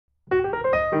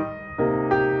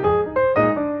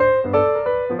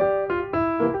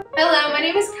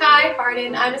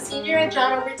Hardin. I'm a senior at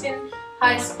John Overton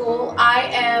High School. I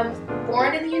am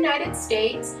born in the United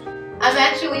States. I'm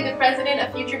actually the president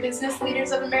of Future Business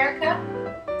Leaders of America.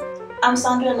 I'm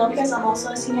Sondra Lopez. I'm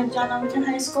also a senior at John Overton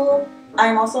High School.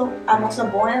 I'm also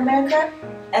born in America,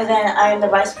 and then I'm the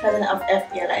vice president of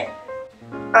FBLA.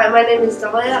 My name is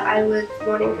Dalya. I was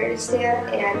born in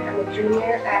Kurdistan, and I'm a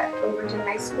junior at Overton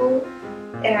High School,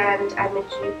 and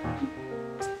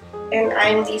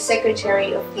I'm the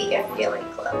secretary of the FBLA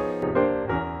club.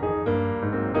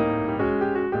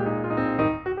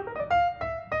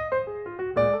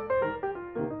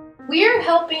 We are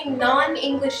helping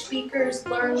non-English speakers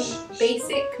learn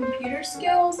basic computer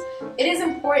skills. It is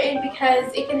important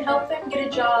because it can help them get a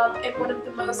job in one of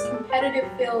the most competitive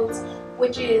fields,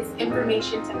 which is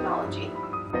information technology.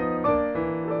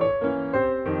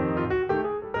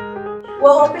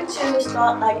 We're hoping to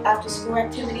start after school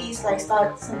activities,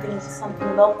 start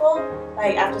something local,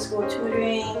 like after school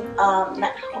tutoring,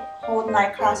 hold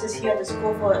night classes here at the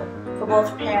school for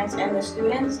both parents and the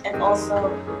students, and also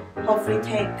hopefully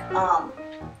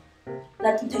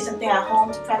let them take something at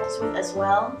home to practice with as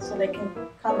well, so they can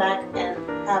come back and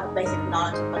have basic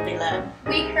knowledge of what they learn.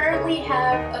 We currently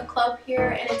have a club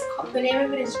here, and the name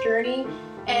of it is Journey,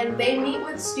 and they meet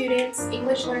with students,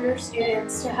 English learner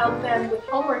students, to help them with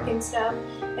homework and stuff.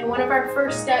 And one of our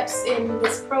first steps in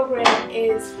this program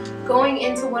is going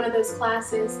into one of those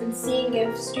classes and seeing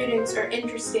if students are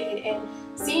interested, and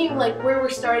seeing where we're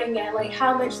starting at,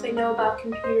 how much they know about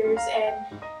computers, and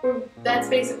that's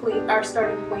basically our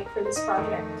starting point for this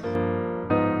project.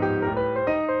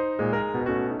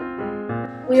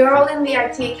 We are all in the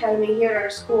IT Academy here at our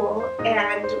school,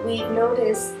 and we've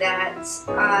noticed that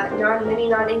many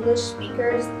non-English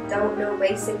speakers don't know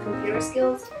basic computer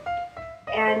skills,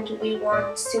 and we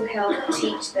want to help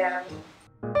teach them.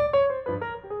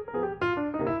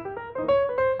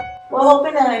 We're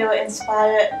hoping that it will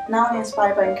not only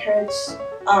inspire but encourage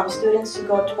students to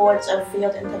go towards a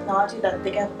field in technology, that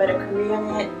they can have a better career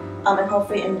in it, and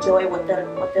hopefully enjoy what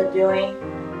they're doing,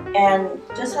 and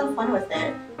just have fun with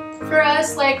it. For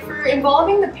us, for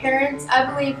involving the parents, I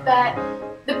believe that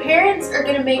the parents are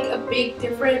going to make a big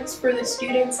difference for the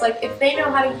students. If they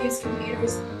know how to use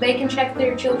computers, they can check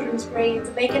their children's grades.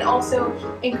 They can also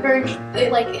encourage,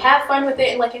 have fun with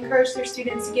it, and encourage their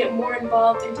students to get more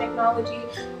involved in technology.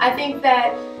 I think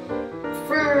that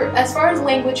as far as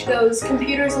language goes,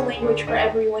 computer is a language for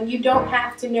everyone. You don't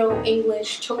have to know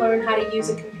English to learn how to use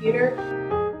a computer.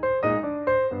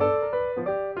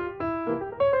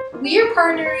 We are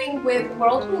partnering with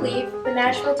World Relief, the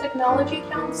Nashville Technology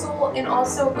Council, and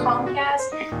also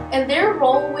Comcast, and their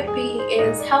role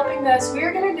is helping us.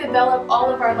 We're going to develop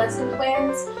all of our lesson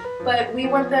plans, but we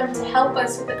want them to help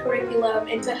us with the curriculum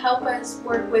and to help us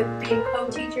work with being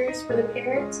co-teachers for the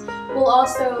parents. They'll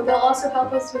also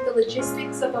help us with the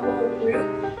logistics of the whole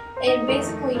group, and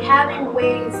basically having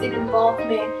ways in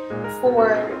involvement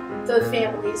for the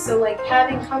families. So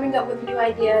coming up with new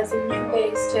ideas and new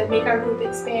ways to make our group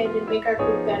expand and make our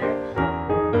group better.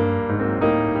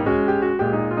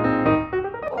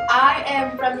 I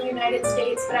am from the United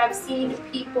States, but I've seen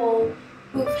people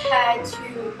who've had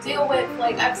to deal with,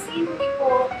 I've seen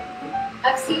people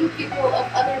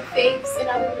of other faiths and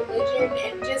other religion,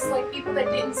 and just people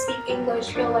that didn't speak English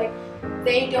feel like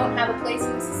they don't have a place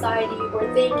in society, or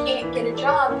they can't get a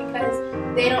job because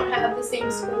they don't have the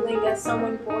same schooling as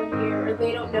someone born here, or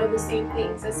they don't know the same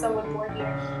things as someone born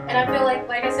here. And I feel like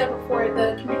I said before,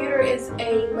 the computer is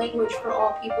a language for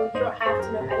all people. You don't have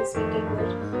to know how to speak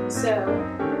English. So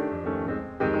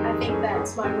I think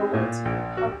that's my role to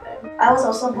help them. I was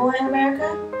also born in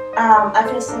America. I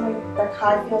feel similar that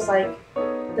Khai feels like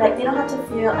they don't have to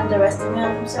feel underestimated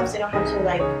of themselves. They don't have to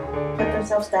put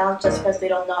themselves down just because they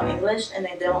don't know English and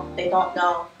they don't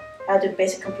know how to do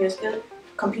basic computer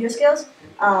skills.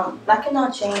 That can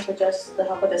all change with just the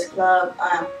help of this club,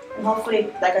 and hopefully,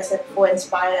 like I said before,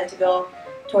 inspire them to go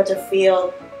towards a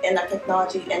field in the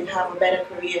technology and have a better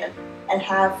career and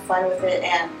have fun with it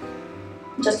and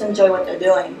just enjoy what they're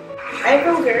doing. I'm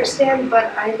from Kurdistan,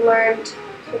 but I learned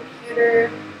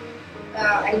computer.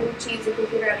 I need to use a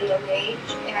computer at a young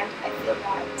age, and I feel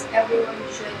that everyone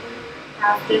should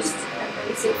have just a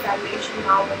basic foundation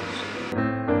knowledge.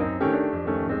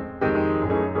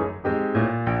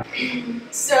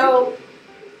 So,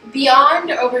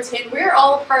 beyond Overton, we're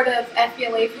all part of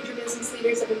FBLA, Future Business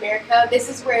Leaders of America. This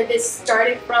is where this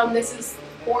started from. This is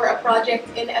for a project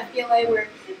in FBLA. We're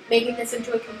making this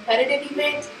into a competitive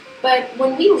event. But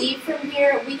when we leave from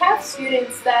here, we have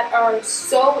students that are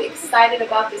so excited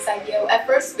about this idea. At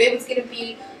first, it was going to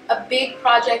be a big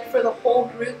project for the whole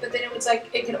group, but then it was like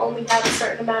it could only have a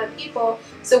certain amount of people.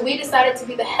 So we decided to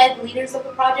be the head leaders of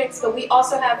the projects, but we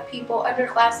also have people,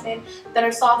 underclassmen, that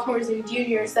are sophomores and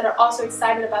juniors that are also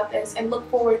excited about this and look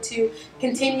forward to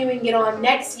continuing it on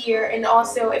next year. And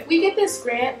also, if we get this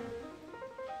grant,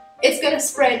 it's going to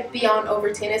spread beyond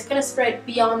Overton. It's going to spread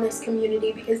beyond this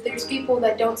community, because there's people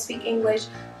that don't speak English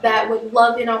that would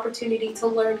love an opportunity to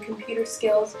learn computer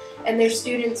skills, and there's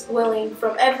students willing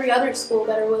from every other school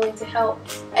that are willing to help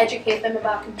educate them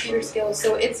about computer skills.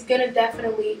 So it's going to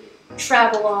definitely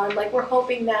travel on. Like, we're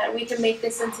hoping that we can make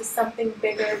this into something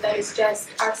bigger that is just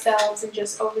ourselves and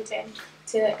just Overton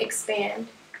to expand.